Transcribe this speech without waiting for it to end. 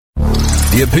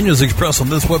The opinions expressed on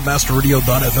this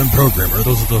WebmasterRadio.fm program are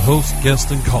those of the host,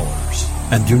 guests, and callers,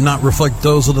 and do not reflect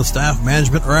those of the staff,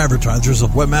 management, or advertisers of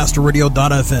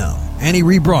WebmasterRadio.fm. Any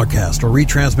rebroadcast or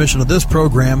retransmission of this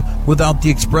program without the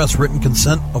express written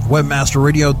consent of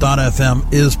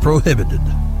WebmasterRadio.fm is prohibited.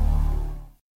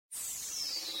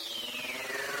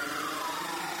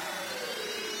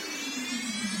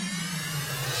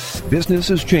 Business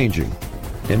is changing,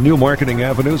 and new marketing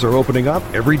avenues are opening up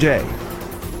every day.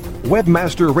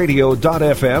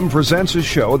 WebmasterRadio.fm presents a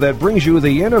show that brings you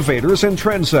the innovators and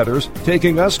trendsetters,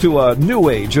 taking us to a new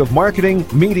age of marketing,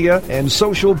 media, and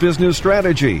social business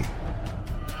strategy.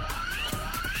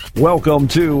 Welcome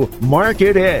to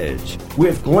Market Edge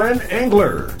with Glenn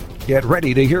Engler. Get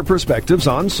ready to hear perspectives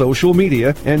on social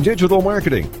media and digital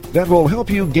marketing that will help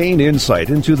you gain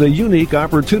insight into the unique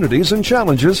opportunities and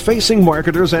challenges facing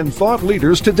marketers and thought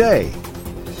leaders today.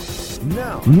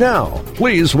 Now,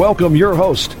 please welcome your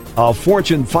host, a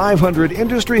Fortune 500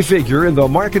 industry figure in the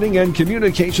marketing and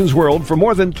communications world for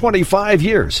more than 25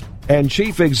 years, and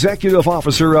Chief Executive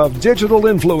Officer of Digital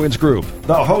Influence Group,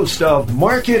 the host of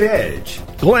Market Edge,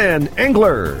 Glenn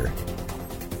Engler.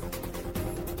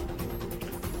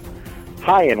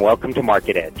 Hi, and welcome to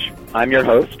Market Edge. I'm your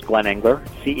host, Glenn Engler,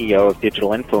 CEO of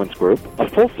Digital Influence Group, a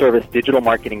full-service digital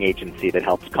marketing agency that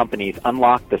helps companies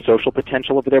unlock the social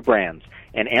potential of their brands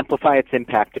and amplify its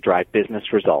impact to drive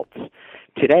business results.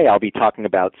 Today, I'll be talking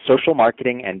about social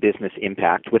marketing and business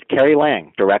impact with Carrie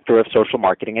Lang, Director of Social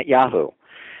Marketing at Yahoo.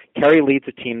 Carrie leads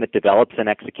a team that develops and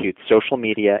executes social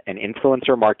media and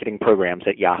influencer marketing programs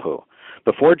at Yahoo.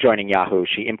 Before joining Yahoo,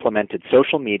 she implemented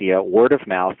social media, word of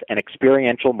mouth, and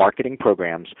experiential marketing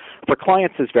programs for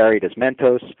clients as varied as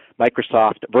Mentos,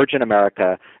 Microsoft, Virgin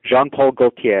America, Jean-Paul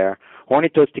Gaultier,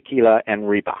 Hornitos Tequila, and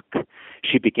Reebok.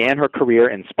 She began her career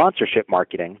in sponsorship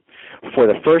marketing for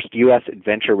the first U.S.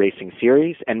 adventure racing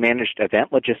series and managed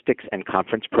event logistics and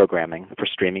conference programming for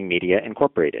Streaming Media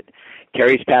Incorporated.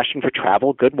 Carrie's passion for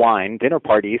travel, good wine, dinner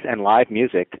parties, and live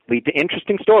music lead to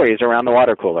interesting stories around the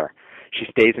water cooler. She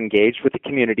stays engaged with the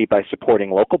community by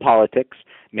supporting local politics,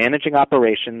 managing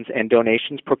operations, and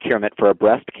donations procurement for a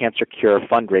breast cancer cure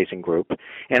fundraising group,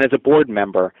 and as a board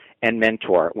member and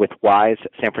mentor with WISE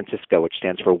San Francisco, which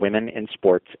stands for Women in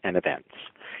Sports and Events.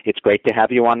 It's great to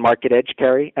have you on Market Edge,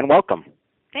 Carrie, and welcome.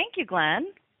 Thank you, Glenn.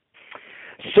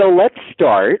 So let's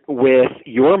start with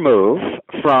your move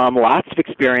from lots of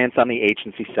experience on the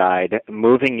agency side,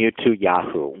 moving you to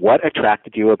Yahoo. What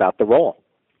attracted you about the role?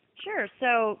 Sure.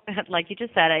 So, like you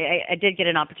just said, I did get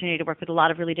an opportunity to work with a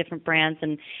lot of really different brands,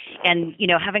 and you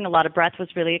know, having a lot of breadth was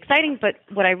really exciting. But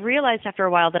what I realized after a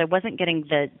while that I wasn't getting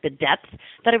the depth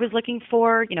that I was looking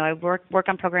for. You know, I work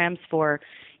on programs for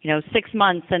 6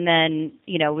 months, and then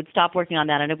would stop working on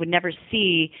that, and I would never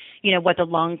see what the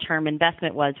long-term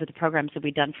investment was with the programs that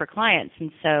we'd done for clients.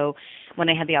 And so when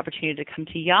I had the opportunity to come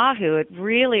to Yahoo, it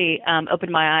really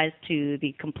opened my eyes to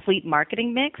the complete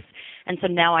marketing mix. And so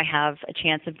now I have a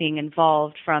chance of being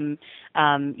involved from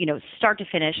start to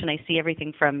finish, and I see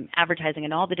everything from advertising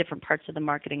and all the different parts of the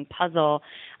marketing puzzle,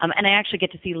 and I actually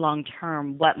get to see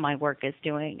long-term what my work is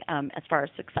doing as far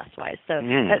as success-wise. So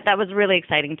that was really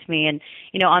exciting to me. And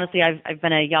honestly, I've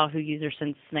been a Yahoo user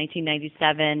since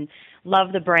 1997.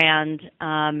 Love the brand,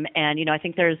 and I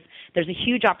think there's a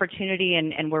huge opportunity,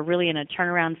 and we're really in a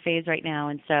turnaround phase right now.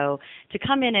 And so to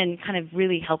come in and kind of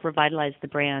really help revitalize the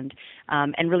brand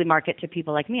and really market to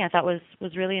people like me, I thought was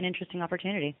really an interesting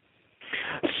opportunity.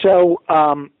 So,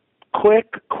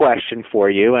 quick question for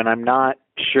you, and I'm not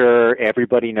sure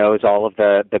everybody knows all of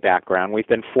the background. We've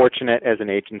been fortunate as an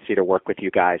agency to work with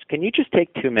you guys. Can you just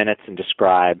take 2 minutes and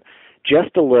describe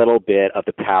just a little bit of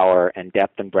the power and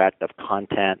depth and breadth of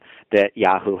content that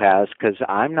Yahoo has? Because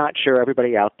I'm not sure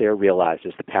everybody out there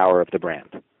realizes the power of the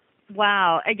brand.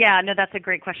 Wow. Yeah, no, that's a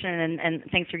great question, and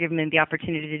thanks for giving me the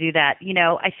opportunity to do that.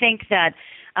 I think that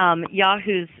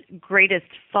Yahoo's greatest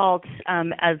fault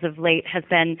as of late has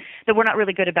been that we're not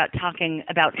really good about talking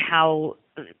about how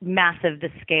massive the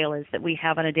scale is that we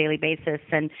have on a daily basis.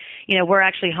 And, we're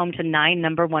actually home to 9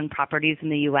 number one properties in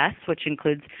the U.S., which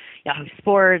includes Yahoo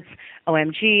Sports,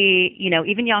 OMG,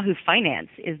 even Yahoo Finance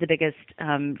is the biggest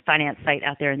finance site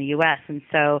out there in the U.S. And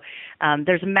so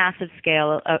there's a massive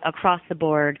scale across the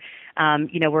board.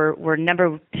 We're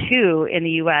number 2 in the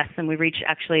U.S., and we reach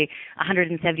actually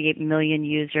 178 million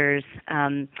users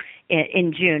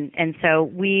in June. And so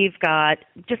we've got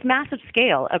just massive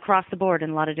scale across the board in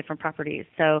a lot of different properties.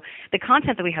 So the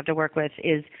content that we have to work with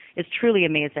is truly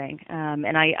amazing.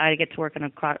 And I get to work on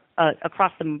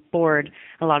across the board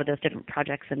a lot of those different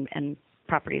projects and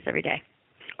properties every day.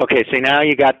 Okay, so now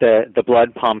you got the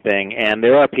blood pumping, and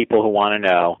there are people who want to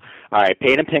know, all right,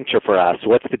 paint a picture for us.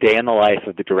 What's the day in the life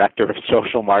of the director of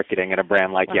social marketing at a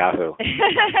brand like Yahoo?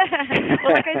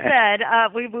 Well, like I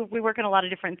said, we work on a lot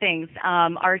of different things.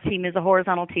 Our team is a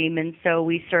horizontal team, and so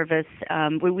we service,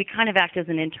 we kind of act as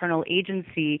an internal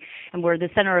agency, and we're the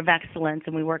center of excellence,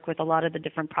 and we work with a lot of the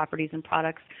different properties and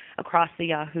products across the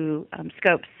Yahoo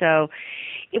scope. So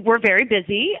we're very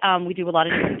busy. We do a lot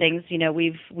of different things. You know,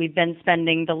 we've been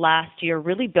spending the last year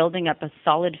really building up a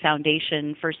solid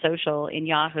foundation for social in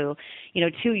Yahoo. You know,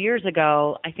 2 years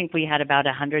ago, I think we had about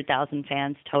 100,000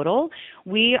 fans total.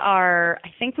 I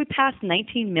think we passed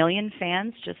 19 million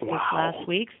fans just this last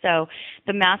week. So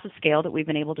the massive scale that we've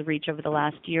been able to reach over the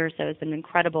last year or so has been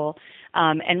incredible,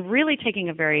 and really taking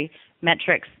a very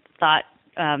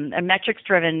a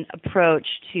metrics-driven approach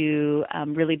to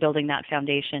really building that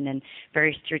foundation, and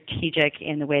very strategic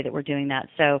in the way that we're doing that.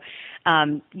 So,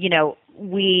 you know,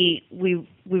 we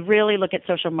really look at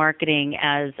social marketing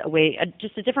as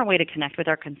just a different way to connect with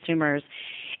our consumers,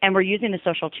 and we're using the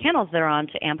social channels they're on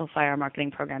to amplify our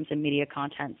marketing programs and media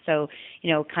content. So,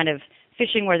 you know, kind of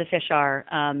fishing where the fish are,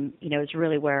 you know, is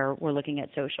really where we're looking at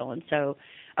social. And so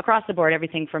across the board,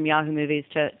 everything from Yahoo Movies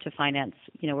to finance,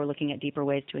 you know, we're looking at deeper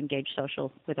ways to engage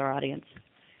social with our audience.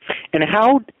 And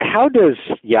how does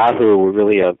Yahoo,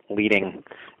 really a leading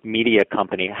media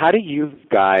company, how do you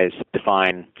guys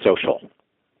define social?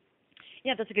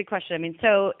 Yeah, that's a good question. I mean,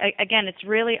 so again, it's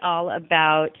really all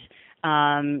about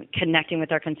connecting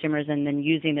with our consumers and then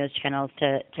using those channels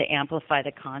to amplify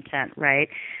the content, right?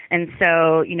 And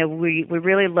so, you know, we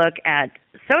really look at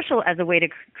social as a way to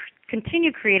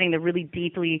continue creating the really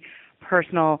deeply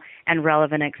personal and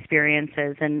relevant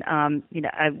experiences. And, you know,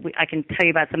 I can tell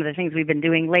you about some of the things we've been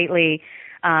doing lately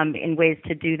in ways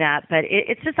to do that. But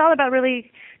it's just all about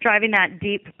really driving that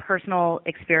deep personal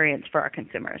experience for our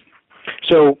consumers.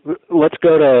 So let's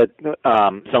go to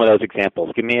some of those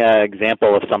examples. Give me an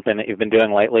example of something that you've been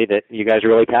doing lately that you guys are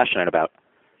really passionate about.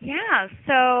 Yeah,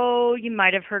 so you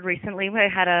might have heard recently we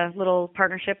had a little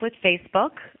partnership with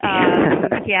Facebook.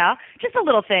 Yeah, just a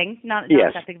little thing, not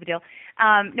that big of a deal.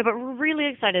 No, but we're really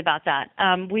excited about that.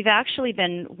 We've actually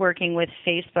been working with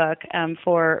Facebook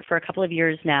for a couple of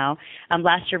years now.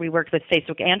 Last year we worked with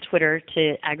Facebook and Twitter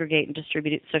to aggregate and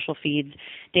distribute social feeds,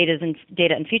 data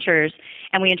and features,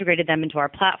 and we integrated them into our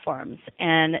platforms.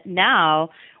 And now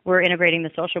we're integrating the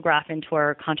social graph into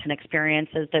our content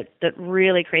experiences that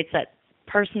really creates that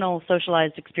personal,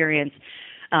 socialized experience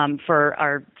for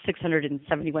our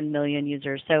 671 million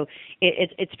users. So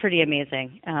it's pretty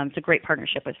amazing. It's a great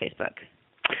partnership with Facebook.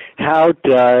 How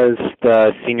does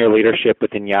the senior leadership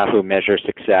within Yahoo measure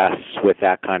success with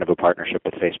that kind of a partnership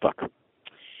with Facebook?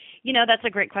 You know, that's a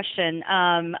great question.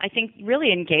 I think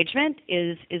really engagement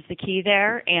is the key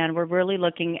there, and we're really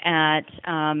looking at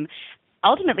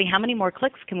ultimately, how many more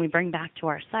clicks can we bring back to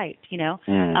our site? You know,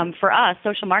 for us,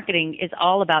 social marketing is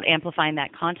all about amplifying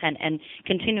that content and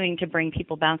continuing to bring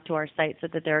people back to our site so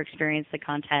that they're experiencing the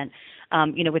content,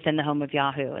 you know, within the home of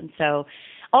Yahoo. And so,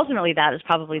 ultimately, that is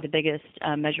probably the biggest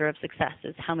measure of success: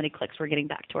 is how many clicks we're getting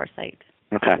back to our site.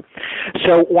 Okay.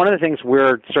 So one of the things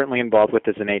we're certainly involved with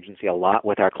as an agency a lot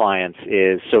with our clients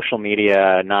is social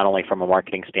media, not only from a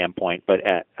marketing standpoint, but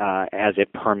as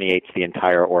it permeates the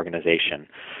entire organization.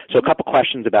 So a couple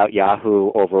questions about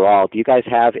Yahoo overall. Do you guys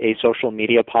have a social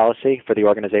media policy for the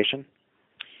organization?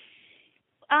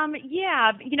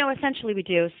 Yeah, you know, essentially we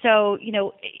do. So, you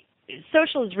know,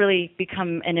 social has really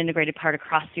become an integrated part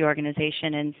across the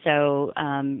organization, and so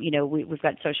you know, we've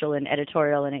got social and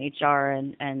editorial and HR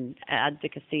and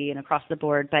advocacy and across the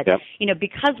board. But you know,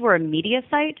 because we're a media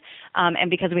site and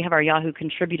because we have our Yahoo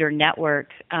contributor network,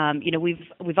 you know,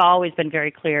 we've always been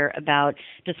very clear about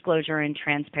disclosure and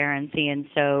transparency, and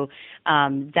so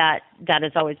that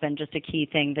has always been just a key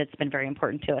thing that's been very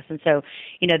important to us. And so,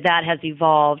 you know, that has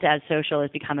evolved as social has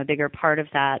become a bigger part of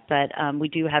that. But we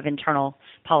do have internal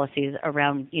policies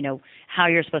around, you know, how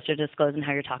you're supposed to disclose and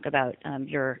how you talk about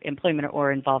your employment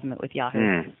or involvement with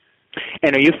Yahoo.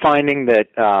 And are you finding that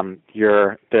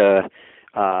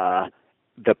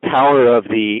the power of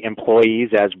the employees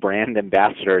as brand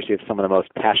ambassadors? You have some of the most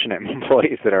passionate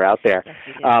employees that are out there.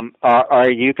 Yes,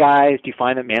 are you guys? Do you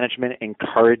find that management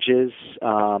encourages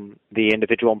the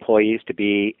individual employees to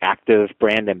be active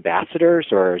brand ambassadors,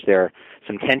 or is there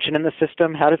some tension in the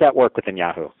system? How does that work within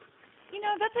Yahoo? You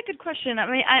know, that's a good question.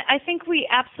 I mean, I think we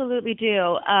absolutely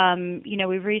do. You know,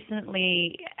 we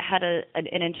recently had an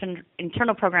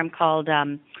internal program called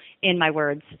In My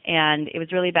Words, and it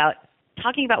was really about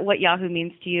talking about what Yahoo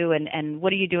means to you and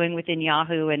what are you doing within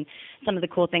Yahoo and some of the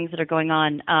cool things that are going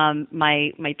on.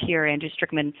 My peer, Andrew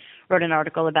Strickman, wrote an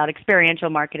article about experiential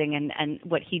marketing and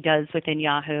what he does within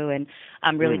Yahoo, and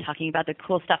really talking about the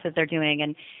cool stuff that they're doing.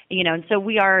 And, and so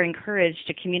we are encouraged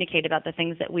to communicate about the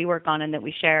things that we work on and that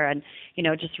we share and,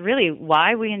 just really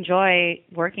why we enjoy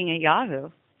working at Yahoo.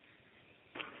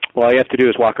 Well, all you have to do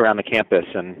is walk around the campus,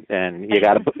 and you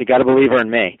got to believe her in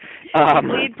me.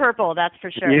 Bleed purple, that's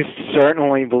for sure. You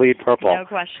certainly bleed purple. No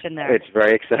question there. It's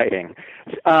very exciting.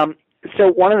 So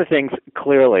one of the things,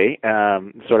 clearly,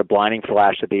 sort of blinding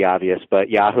flash of the obvious, but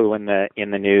Yahoo in the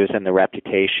news and the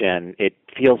reputation, it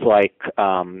feels like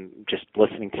just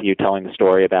listening to you telling the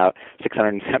story about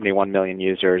 671 million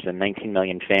users and 19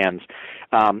 million fans.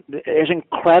 There's an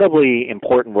incredibly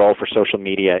important role for social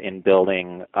media in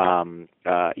building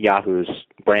Yahoo's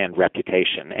brand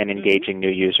reputation and engaging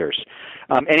new users.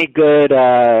 Any good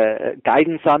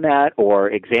guidance on that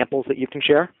or examples that you can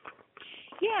share?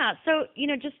 Yeah, so,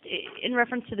 just in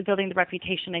reference to the building the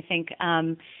reputation, I think,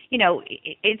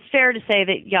 it's fair to say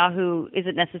that Yahoo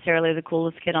isn't necessarily the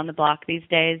coolest kid on the block these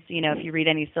days. If you read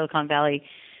any Silicon Valley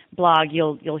blog,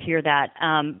 you'll hear that.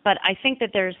 But I think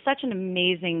that there's such an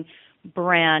amazing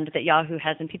brand that Yahoo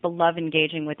has, and people love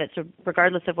engaging with it. So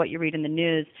regardless of what you read in the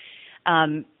news,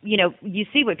 you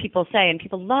see what people say, and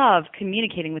people love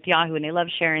communicating with Yahoo, and they love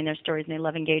sharing their stories, and they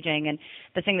love engaging. And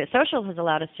the thing that social has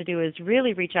allowed us to do is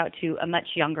really reach out to a much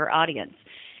younger audience.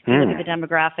 If you look at the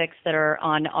demographics that are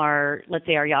on our, let's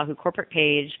say, our Yahoo corporate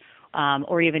page,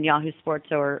 or even Yahoo Sports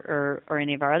or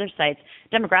any of our other sites,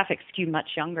 demographics skew much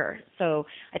younger. So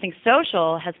I think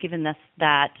social has given us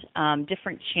that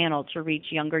different channel to reach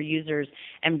younger users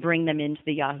and bring them into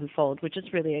the Yahoo fold, which is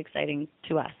really exciting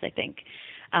to us, I think.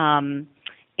 And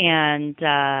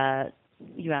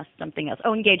you asked something else.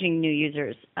 Oh, engaging new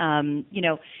users.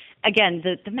 Again,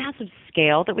 the massive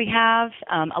scale that we have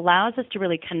allows us to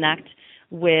really connect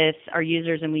with our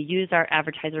users, and we use our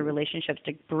advertiser relationships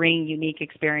to bring unique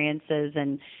experiences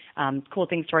and cool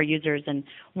things to our users. And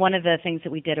one of the things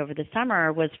that we did over the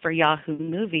summer was for Yahoo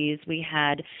Movies, we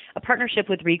had a partnership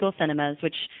with Regal Cinemas,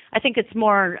 which I think it's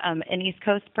more an East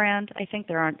Coast brand. I think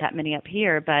there aren't that many up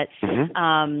here, but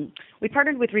we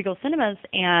partnered with Regal Cinemas,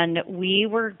 and we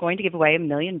were going to give away 1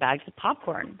 million bags of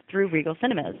popcorn through Regal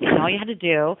Cinemas. And all you had to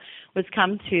do was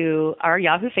come to our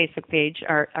Yahoo Facebook page,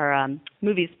 our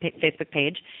Movies Facebook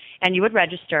page, and you would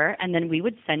register, and then we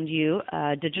would send you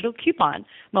a digital coupon,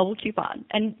 mobile coupon.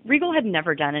 And Regal had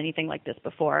never done anything like this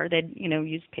before. They'd,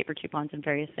 used paper coupons and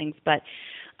various things, but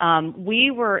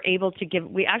we were able to give.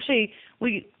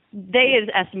 They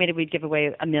estimated we'd give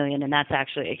away 1 million, and that's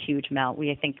actually a huge amount.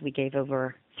 I think we gave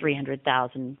over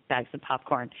 300,000 bags of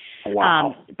popcorn.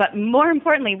 Wow. But more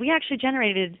importantly, we actually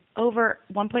generated over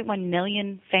 1.1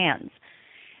 million fans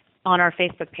on our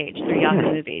Facebook page through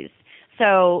Yahoo Movies.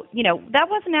 So, that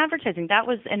wasn't advertising. That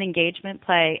was an engagement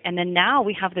play. And then now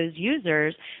we have those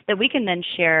users that we can then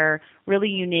share really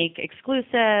unique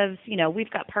exclusives. We've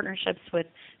got partnerships with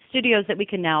studios that we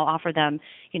can now offer them,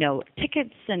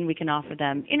 tickets, and we can offer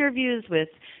them interviews with,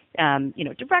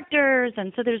 directors.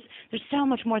 And so there's so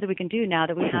much more that we can do now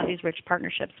that we have these rich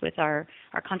partnerships with our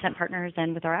content partners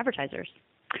and with our advertisers.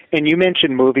 And you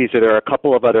mentioned movies. Are there a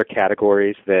couple of other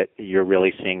categories that you're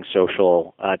really seeing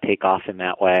social take off in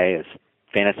that way? Is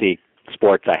fantasy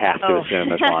sports, I have to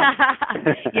assume, as one.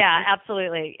 Yeah,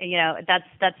 absolutely.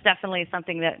 That's definitely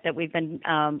something that we've been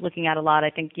looking at a lot. I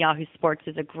think Yahoo Sports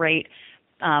is a great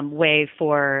way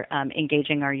for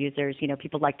engaging our users.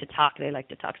 People like to talk. They like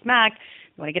to talk smack.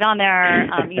 You want to get on there.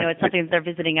 It's something that they're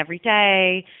visiting every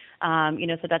day.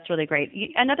 So that's really great.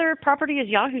 Another property is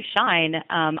Yahoo Shine.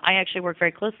 I actually work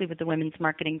very closely with the women's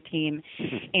marketing team,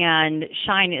 and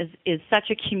Shine is such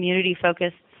a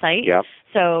community-focused site. Yep.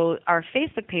 So our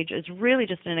Facebook page is really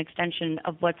just an extension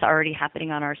of what's already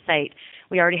happening on our site.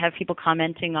 We already have people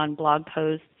commenting on blog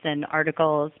posts and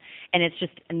articles, and it's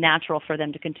just natural for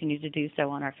them to continue to do so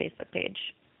on our Facebook page.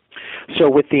 So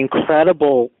with the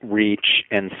incredible reach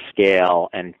and scale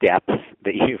and depth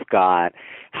that you've got,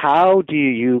 how do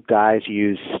you guys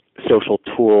use social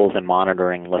tools and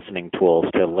monitoring listening tools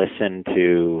to listen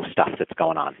to stuff that's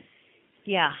going on?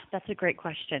 Yeah, that's a great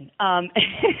question.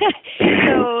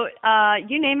 So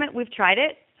you name it, we've tried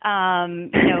it.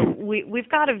 We've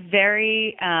got a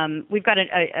very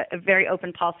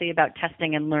open policy about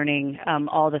testing and learning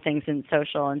all the things in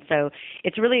social, and so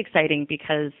it's really exciting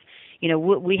because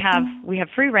we have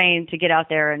free reign to get out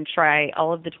there and try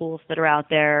all of the tools that are out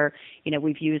there.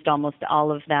 We've used almost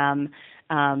all of them.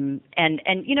 And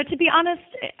to be honest,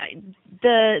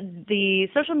 the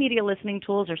social media listening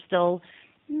tools are still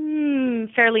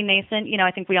fairly nascent.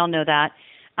 I think we all know that.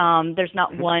 There's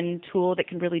not one tool that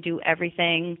can really do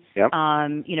everything. Yep.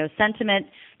 Sentiment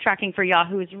tracking for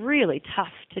Yahoo is really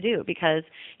tough to do because,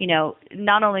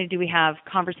 not only do we have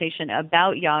conversation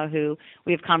about Yahoo,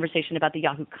 we have conversation about the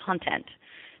Yahoo content.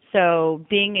 So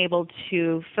being able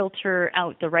to filter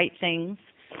out the right things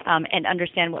and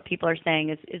understand what people are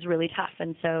saying is really tough.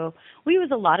 And so we use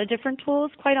a lot of different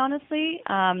tools, quite honestly.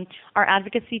 Our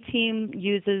advocacy team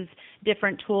uses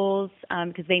different tools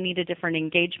because they need a different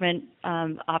engagement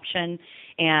option.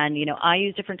 And, I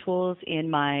use different tools in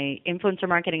my influencer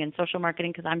marketing and social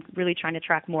marketing because I'm really trying to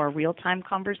track more real-time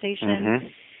conversation. Mm-hmm.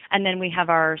 And then we have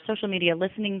our social media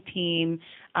listening team,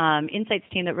 insights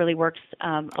team that really works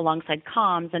alongside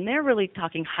comms, and they're really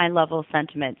talking high-level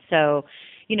sentiment. So,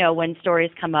 when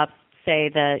stories come up, say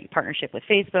the partnership with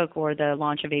Facebook or the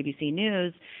launch of ABC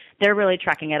News, they're really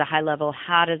tracking at a high level,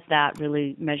 how does that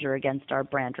really measure against our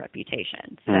brand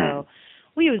reputation? So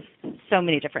we use so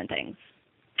many different things.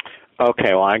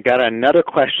 Okay, well, I got another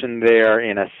question there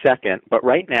in a second, but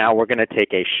right now we're going to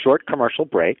take a short commercial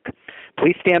break.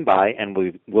 Please stand by,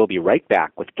 and we'll be right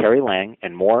back with Carrie Lang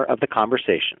and more of the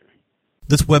conversation.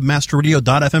 This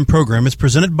WebmasterRadio.fm program is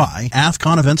presented by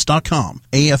AFCONEvents.com,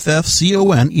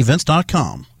 AFFCON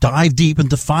events.com. Dive deep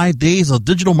into 5 days of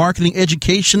digital marketing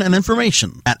education and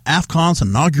information at AFCON's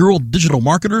inaugural Digital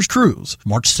Marketers Cruise,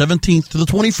 March 17th to the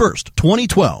 21st,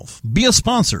 2012. Be a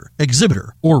sponsor,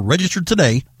 exhibitor, or register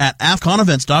today at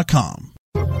AFCONEvents.com.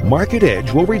 Market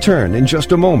Edge will return in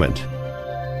just a moment.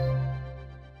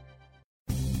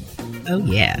 Oh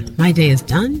yeah, my day is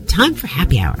done. Time for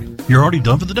happy hour. You're already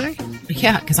done for the day?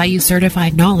 Yeah, because I use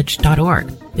CertifiedKnowledge.org.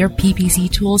 Their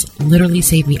PPC tools literally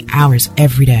save me hours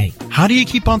every day. How do you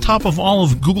keep on top of all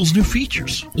of Google's new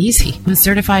features? Easy. With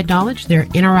Certified Knowledge, their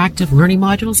interactive learning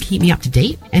modules keep me up to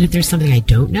date. And if there's something I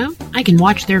don't know, I can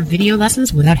watch their video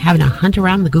lessons without having to hunt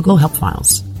around the Google help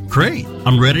files. Great.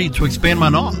 I'm ready to expand my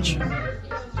knowledge.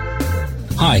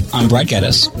 Hi, I'm Brett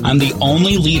Geddes. I'm the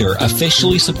only leader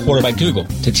officially supported by Google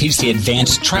to teach the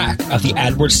advanced track of the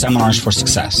AdWords Seminars for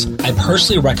Success. I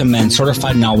personally recommend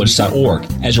CertifiedKnowledge.org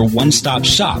as your one-stop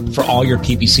shop for all your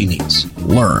PPC needs.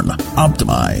 Learn,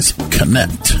 optimize,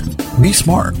 connect. Be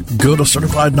smart. Go to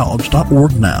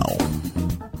CertifiedKnowledge.org now.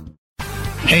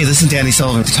 Hey, this is Danny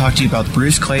Sullivan to talk to you about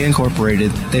Bruce Clay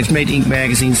Incorporated. They've made Inc.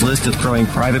 Magazine's list of growing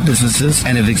private businesses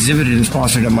and have exhibited and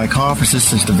sponsored at my conferences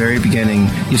since the very beginning.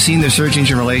 You've seen their search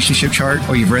engine relationship chart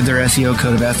or you've read their SEO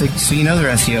code of ethics, so you know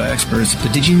they're SEO experts.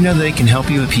 But did you know they can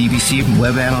help you with PPC,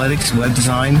 web analytics, web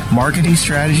design, marketing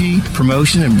strategy,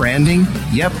 promotion, and branding?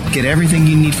 Yep, get everything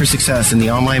you need for success in the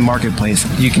online marketplace.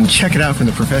 You can check it out from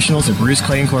the professionals at Bruce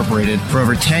Clay Incorporated. For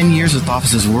over 10 years with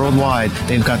offices worldwide,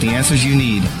 they've got the answers you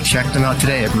need. Check them out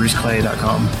today at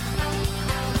bruceclay.com.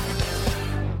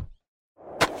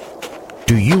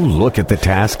 Do you look at the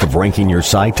task of ranking your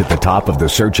site at the top of the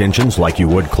search engines like you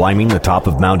would climbing the top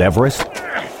of Mount Everest?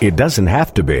 It doesn't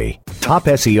have to be.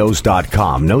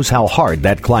 TopSEOs.com knows how hard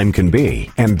that climb can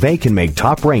be, and they can make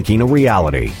top ranking a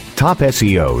reality. Top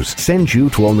SEOs sends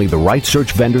you to only the right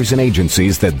search vendors and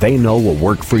agencies that they know will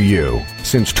work for you.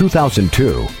 Since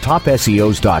 2002,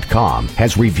 TopSEOs.com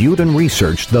has reviewed and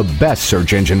researched the best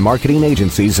search engine marketing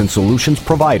agencies and solutions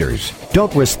providers.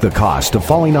 Don't risk the cost of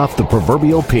falling off the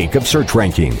proverbial peak of search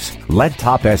rankings. Let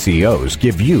Top SEOs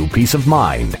give you peace of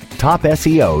mind.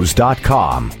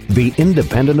 TopSEOs.com, the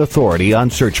independent authority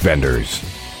on search vendors.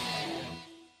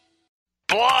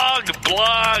 Blog.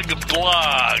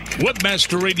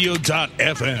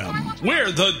 Webmasterradio.fm.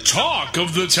 We're the talk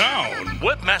of the town.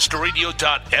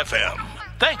 Webmasterradio.fm.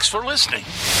 Thanks for listening.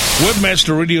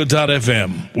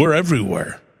 Webmasterradio.fm. We're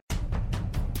everywhere.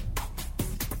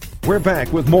 We're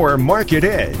back with more Market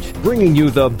Edge, bringing you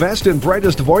the best and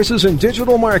brightest voices in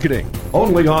digital marketing,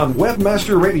 only on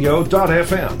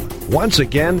webmasterradio.fm. Once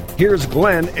again, here's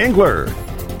Glenn Engler.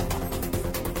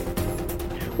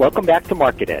 Welcome back to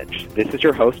Market Edge. This is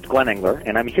your host, Glenn Engler,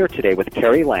 and I'm here today with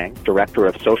Carrie Lang, Director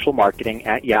of Social Marketing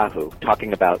at Yahoo,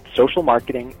 talking about social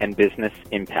marketing and business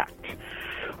impact.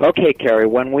 Okay, Carrie,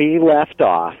 when we left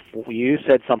off, you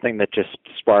said something that just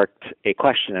sparked a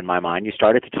question in my mind. You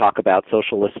started to talk about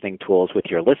social listening tools with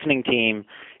your listening team,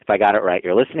 if I got it right,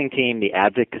 your listening team, the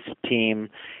advocacy team,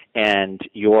 and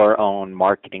your own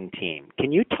marketing team.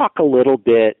 Can you talk a little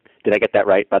bit, did I get that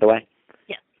right, by the way?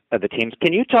 Yes. Of the teams.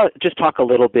 Can you just talk a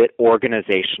little bit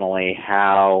organizationally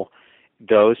how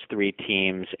those three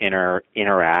teams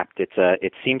interact?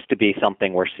 It seems to be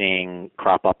something we're seeing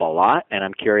crop up a lot, and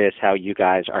I'm curious how you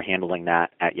guys are handling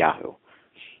that at Yahoo.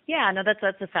 Yeah, no,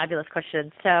 that's a fabulous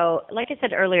question. So, like I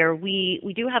said earlier,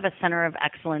 we do have a Center of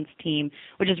Excellence team,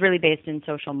 which is really based in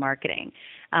social marketing.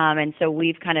 And so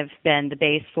we've kind of been the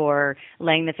base for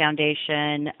laying the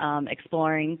foundation,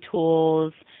 exploring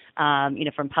tools,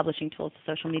 from publishing tools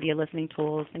to social media listening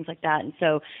tools, things like that. And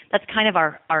so that's kind of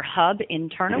our hub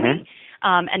internally.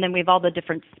 Mm-hmm. And then we have all the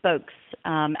different spokes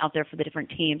out there for the different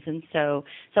teams. And so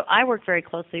I work very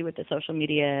closely with the social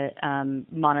media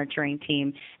monitoring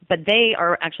team, but they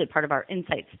are actually part of our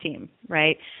insights team,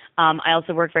 right? I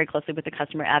also work very closely with the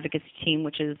customer advocacy team,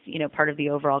 which is, part of the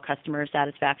overall customer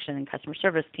satisfaction and customer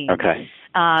service team. Okay.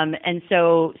 And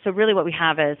so really what we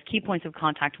have is key points of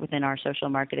contact within our social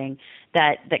marketing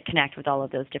that connect with all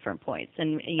of those different points.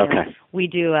 And, we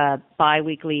do a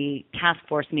bi-weekly task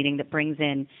force meeting that brings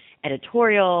in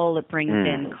editorial, it brings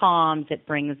in comms, it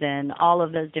brings in all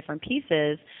of those different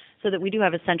pieces so that we do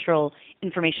have a central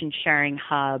information sharing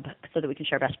hub so that we can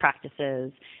share best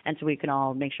practices and so we can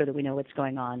all make sure that we know what's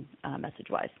going on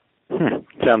message-wise.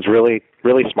 Sounds really,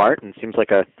 really smart and seems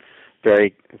like a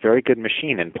very, very good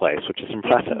machine in place, which is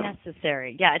impressive. It's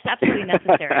necessary. Yeah, it's absolutely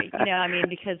necessary.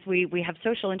 Because we have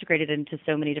social integrated into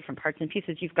so many different parts and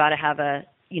pieces, you've got to have a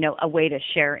way to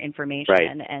share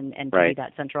information and to be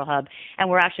that central hub. And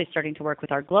we're actually starting to work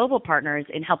with our global partners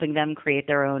in helping them create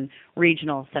their own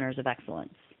regional centers of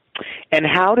excellence. And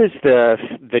how does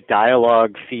the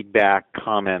dialogue, feedback,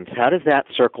 comments, how does that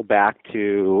circle back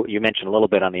to, you mentioned a little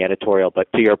bit on the editorial,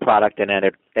 but to your product and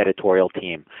editorial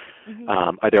team? Mm-hmm.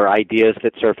 Are there ideas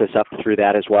that surface up through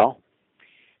that as well?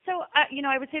 So,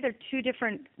 I would say there are two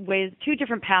different ways, two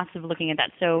different paths of looking at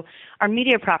that. So our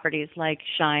media properties like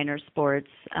Shine or Sports,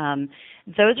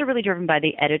 those are really driven by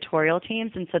the editorial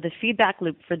teams. And so the feedback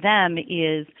loop for them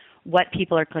is what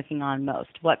people are clicking on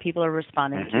most, what people are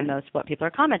responding to most, what people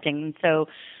are commenting. And so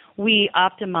we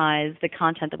optimize the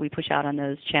content that we push out on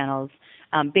those channels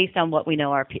based on what we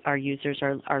know our users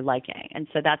are liking. And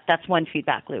so that's one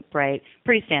feedback loop, right?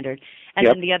 Pretty standard. And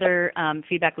then the other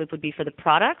feedback loop would be for the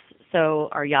products. So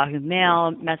our Yahoo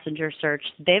Mail, Messenger Search,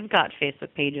 they've got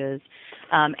Facebook pages.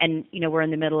 And, we're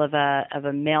in the middle of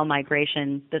a mail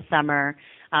migration this summer,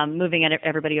 moving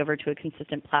everybody over to a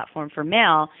consistent platform for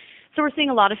mail. So we're seeing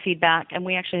a lot of feedback, and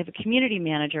we actually have a community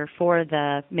manager for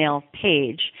the mail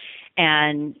page,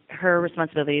 and her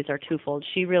responsibilities are twofold.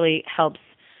 She really helps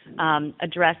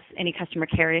address any customer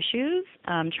care issues,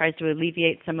 tries to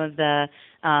alleviate some of the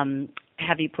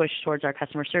heavy push towards our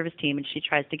customer service team, and she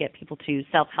tries to get people to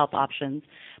self-help options.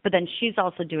 But then she's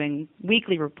also doing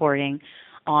weekly reporting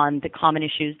on the common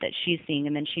issues that she's seeing,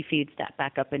 and then she feeds that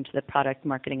back up into the product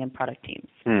marketing and product teams.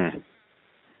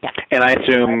 Yeah. And I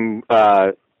assume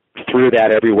through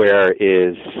that everywhere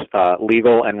is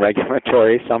legal and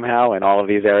regulatory somehow in all of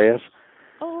these areas?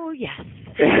 Oh, yes.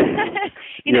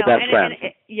 Your best friend.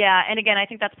 And again, I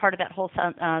think that's part of that whole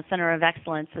Center of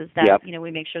Excellence is that,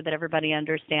 we make sure that everybody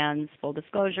understands full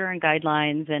disclosure and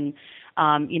guidelines and,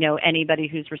 anybody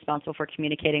who's responsible for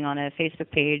communicating on a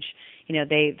Facebook page,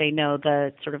 they know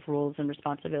the sort of rules and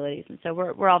responsibilities. And so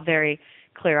we're all very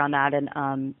clear on that. And,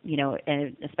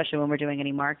 and especially when we're doing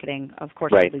any marketing, of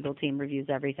course, the legal team reviews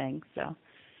everything. So.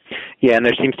 Yeah, and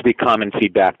there seems to be common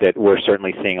feedback that we're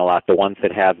certainly seeing a lot. The ones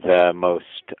that have the most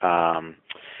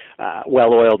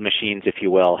well-oiled machines, if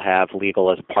you will, have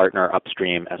legal as a partner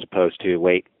upstream as opposed to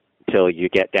wait till you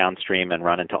get downstream and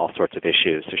run into all sorts of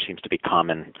issues. There seems to be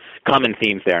common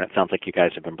themes there, and it sounds like you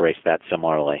guys have embraced that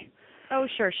similarly. Oh,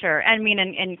 sure. I mean,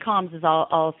 and comms is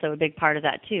also a big part of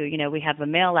that, too. We have a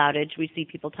mail outage. We see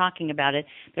people talking about it.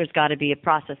 There's got to be a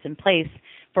process in place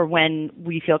for when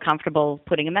we feel comfortable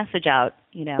putting a message out,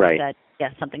 that,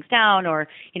 yes, something's down or,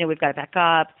 we've got to back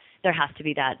up. There has to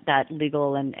be that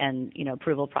legal and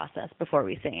approval process before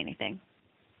we say anything.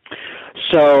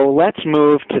 So let's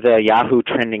move to the Yahoo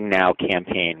Trending Now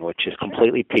campaign, which has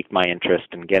completely piqued my interest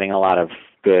and getting a lot of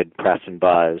good press and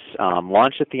buzz.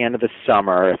 Launched at the end of the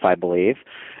summer, if I believe,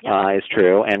 is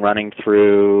true, and running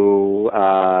through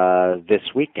this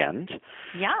weekend.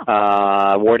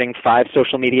 Yeah. Awarding 5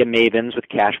 social media mavens with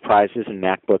cash prizes and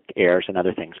MacBook Airs and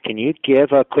other things. Can you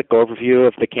give a quick overview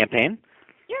of the campaign?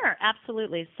 Sure,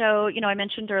 absolutely. So, I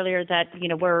mentioned earlier that,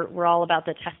 we're all about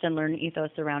the test and learn ethos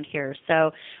around here.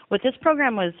 So what this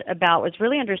program was about was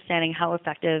really understanding how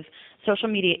effective social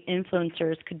media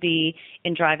influencers could be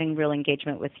in driving real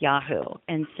engagement with Yahoo.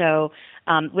 And so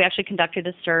we actually conducted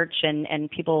a search and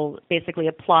people basically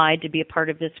applied to be a part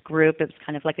of this group. It was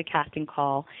kind of like a casting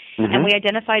call. Mm-hmm. And we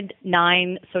identified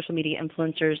 9 social media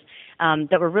influencers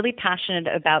that were really passionate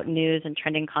about news and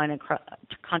trending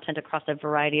content across a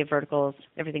variety of verticals,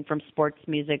 everything from sports,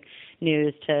 music,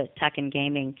 news to tech and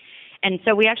gaming. And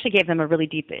so we actually gave them a really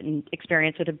deep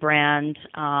experience with a brand,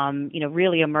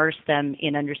 really immersed them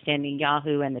in understanding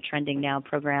Yahoo and the Trending Now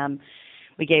program.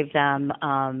 We gave them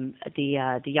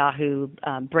the Yahoo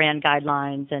brand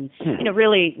guidelines and,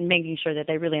 really making sure that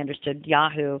they really understood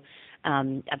Yahoo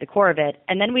at the core of it.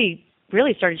 And then we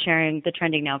really started sharing the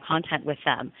Trending Now content with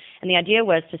them. And the idea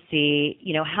was to see,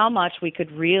 how much we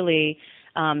could really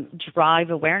drive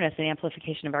awareness and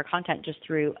amplification of our content just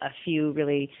through a few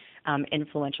really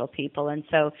influential people. And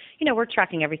so, we're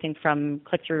tracking everything from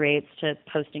click-through rates to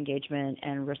post engagement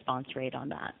and response rate on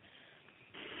that.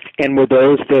 And were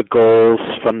those the goals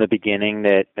from the beginning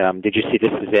that, did you see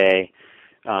this as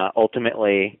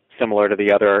ultimately similar to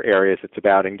the other areas? It's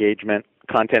about engagement,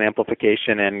 content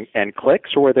amplification, and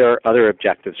clicks, or were there other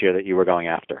objectives here that you were going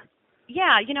after?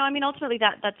 Yeah, ultimately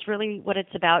that's really what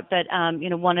it's about. But,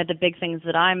 one of the big things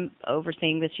that I'm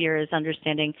overseeing this year is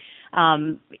understanding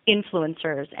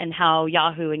influencers and how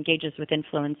Yahoo engages with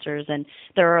influencers. And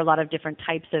there are a lot of different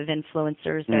types of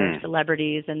influencers. There are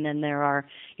celebrities, and then there are,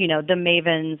 the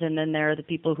mavens, and then there are the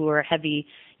people who are heavy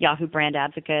Yahoo brand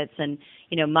advocates. And,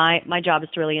 my job is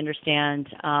to really understand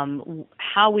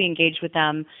how we engage with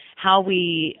them, how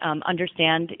we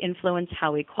understand influence,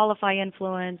 how we qualify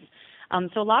influence.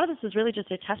 So a lot of this is really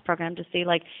just a test program to see,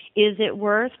 is it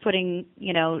worth putting,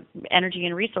 energy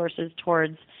and resources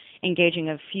towards engaging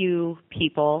a few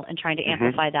people and trying to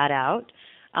amplify that out?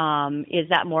 Is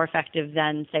that more effective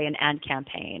than, say, an ad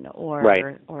campaign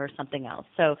or something else?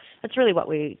 So that's really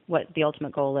what the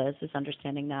ultimate goal is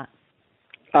understanding that.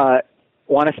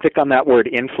 Want to stick on that word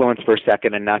influence for a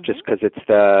second, and not just because it's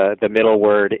the middle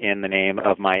word in the name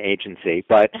of my agency,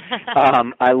 but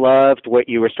I loved what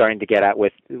you were starting to get at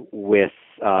with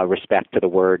respect to the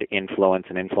word influence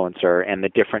and influencer and the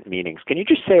different meanings. Can you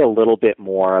just say a little bit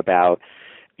more about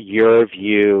your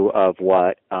view of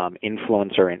what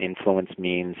influencer and influence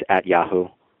means at Yahoo?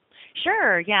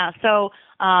 Sure. Yeah. So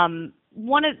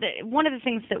one of the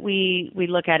things that we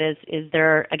look at is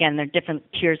there are different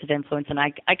tiers of influence, and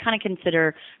I kind of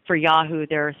consider for Yahoo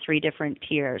there are 3 different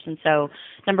tiers. And so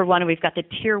number 1, we've got the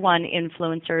tier 1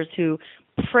 influencers who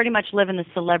pretty much live in the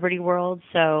celebrity world.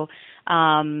 So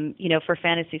for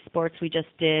fantasy sports, we just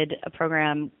did a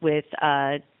program with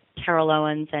Terrell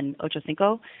Owens and Ocho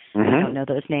Cinco. I don't know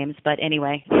those names, but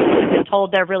anyway, I've been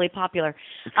told they're really popular.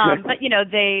 But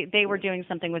they were doing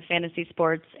something with fantasy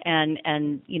sports and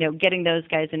getting those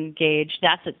guys engaged.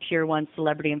 That's a tier 1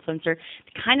 celebrity influencer.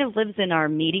 It kind of lives in our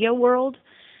media world,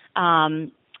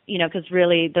 because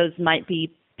really those might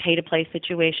be pay-to-play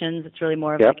situations. It's really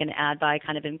more of like an ad buy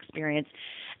kind of an experience.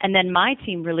 And then my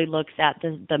team really looks at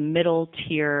the middle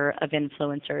tier of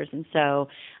influencers. And so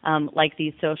like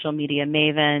these social media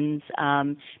mavens,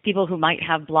 people who might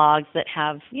have blogs that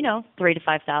have, 3,000 to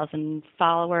 5,000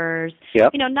 followers,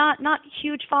 not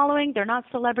huge following. They're not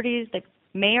celebrities. They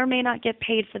may or may not get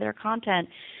paid for their content,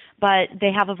 but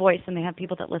they have a voice and they have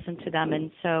people that listen to them.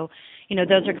 And so,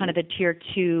 those are kind of the tier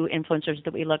 2 influencers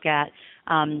that we look at.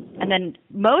 And then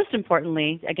most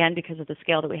importantly, again, because of the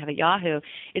scale that we have at Yahoo,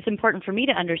 it's important for me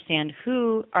to understand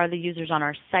who are the users on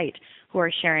our site who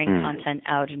are sharing content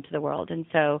out into the world. And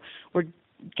so we're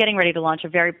getting ready to launch a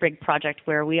very big project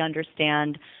where we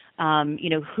understand,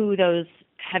 who those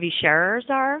heavy sharers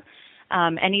are.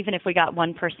 And even if we got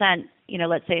 1%,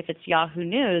 let's say if it's Yahoo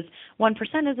News, 1%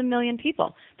 is 1 million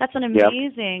people. That's an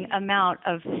amazing amount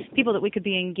of people that we could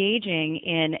be engaging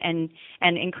in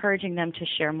and encouraging them to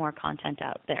share more content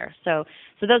out there. So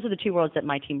those are the 2 worlds that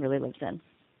my team really lives in.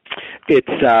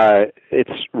 It's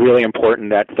really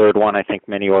important, that third one. I think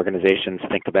many organizations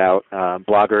think about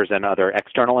bloggers and other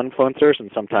external influencers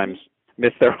and sometimes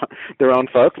miss their own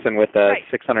folks. And with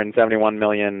 671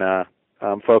 million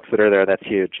folks that are there, that's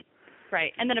huge.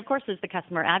 Right. And then, of course, there's the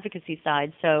customer advocacy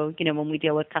side. So, when we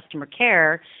deal with customer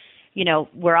care,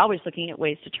 we're always looking at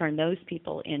ways to turn those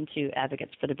people into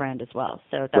advocates for the brand as well.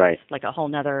 So that's like a whole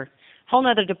nother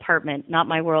department, not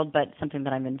my world, but something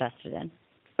that I'm invested in.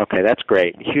 Okay, that's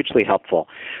great. Hugely helpful.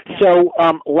 Yeah. So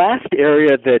last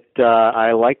area that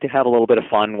I like to have a little bit of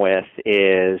fun with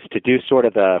is to do sort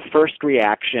of the first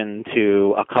reaction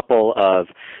to a couple of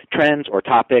trends or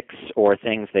topics or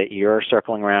things that you're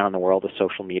circling around in the world of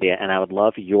social media, and I would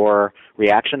love your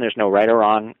reaction. There's no right or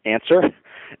wrong answer.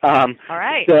 All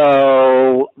right.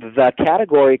 So the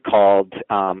category called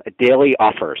daily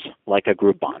offers, like a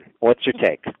Groupon. What's your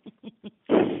take?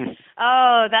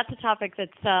 Oh, that's a topic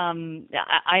that's I'm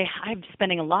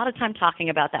spending a lot of time talking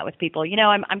about that with people.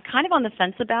 I'm kind of on the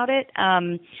fence about it.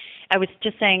 I was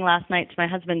just saying last night to my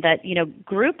husband that,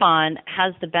 Groupon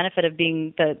has the benefit of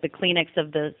being the Kleenex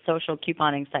of the social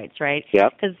couponing sites, right?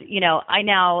 Yep. Because, I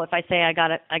now, if I say I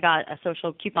got a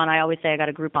social coupon, I always say I got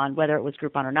a Groupon, whether it was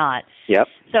Groupon or not. Yep.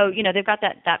 So, they've got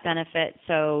that benefit.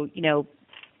 So,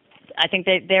 I think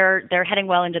they're heading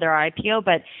well into their IPO,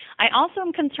 but I also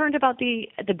am concerned about the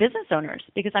business owners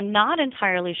because I'm not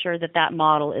entirely sure that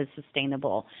model is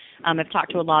sustainable. I've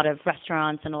talked to a lot of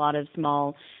restaurants and a lot of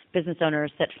small business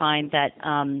owners that find that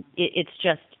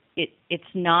it's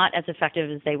not as effective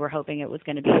as they were hoping it was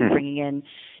going to be, bringing in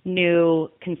new,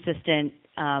 consistent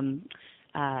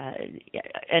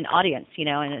an audience,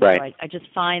 and right. So I just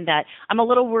find that I'm a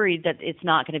little worried that it's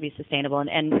not going to be sustainable.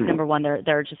 And number one, there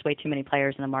are just way too many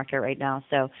players in the market right now.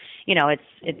 So,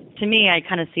 to me, I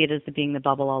kind of see it as being the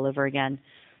bubble all over again.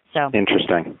 So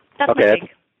interesting. That's okay. my take.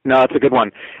 No, it's a good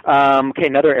one. Okay,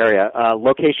 another area,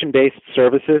 location-based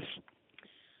services.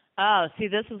 Oh, see,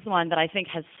 this is one that I think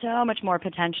has so much more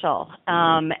potential,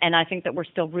 and I think that we're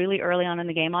still really early on in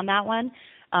the game on that one.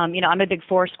 I'm a big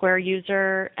Foursquare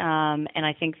user, and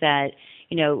I think that,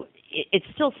 it's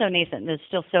still so nascent. There's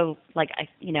still so,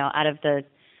 out of the,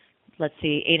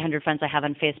 800 friends I have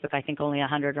on Facebook, I think only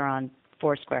 100 are on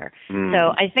Foursquare. So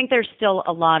I think there's still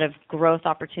a lot of growth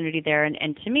opportunity there,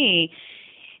 and to me,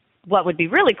 what would be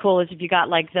really cool is if you got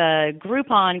the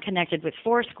Groupon connected with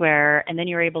Foursquare, and then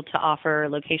you're able to offer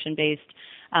location-based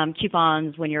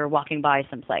coupons when you're walking by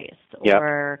someplace,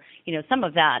 or some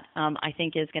of that I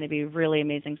think is going to be really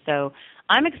amazing. So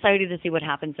I'm excited to see what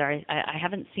happens there. I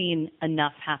haven't seen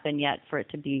enough happen yet for it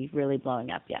to be really blowing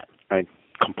up yet. Right.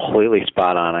 Completely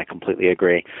spot on. I completely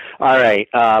agree. All right,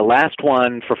 last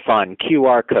one for fun,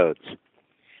 QR codes.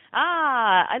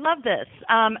 I love this.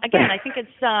 Again, I think it's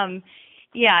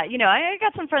yeah, I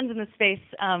got some friends in the space.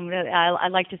 I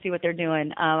like to see what they're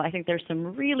doing. I think there's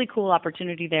some really cool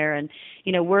opportunity there, and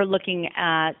we're looking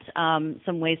at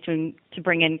some ways to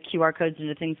bring in QR codes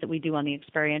into things that we do on the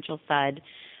experiential side.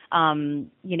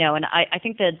 And I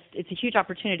think that it's a huge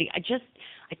opportunity. I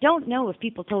don't know if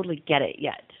people totally get it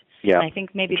yet. Yeah. And I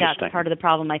think maybe that's part of the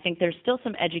problem. I think there's still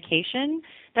some education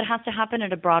that has to happen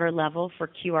at a broader level for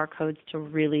QR codes to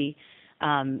really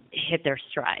hit their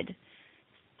stride.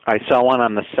 I saw one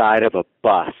on the side of a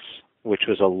bus, which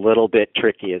was a little bit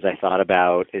tricky as I thought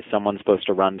about, is someone supposed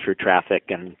to run through traffic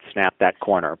and snap that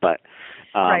corner? But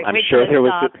right, I'm sure there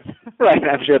was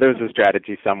I'm sure there was a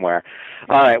strategy somewhere.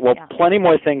 All right, well, plenty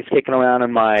more things kicking around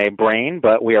in my brain,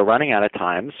 but we are running out of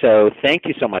time. So thank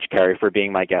you so much, Carrie, for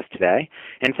being my guest today.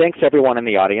 And thanks everyone in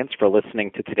the audience for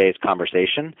listening to today's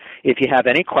conversation. If you have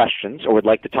any questions or would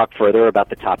like to talk further about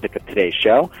the topic of today's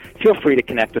show, feel free to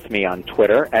connect with me on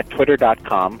Twitter at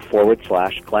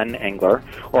twitter.com/Glenn Engler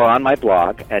or on my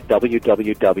blog at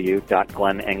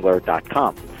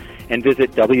www.glennengler.com. And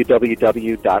visit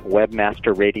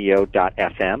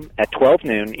www.webmasterradio.fm at 12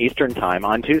 noon Eastern Time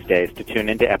on Tuesdays to tune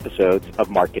into episodes of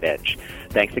Market Edge.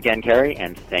 Thanks again, Carrie,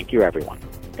 and thank you, everyone.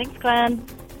 Thanks, Glenn.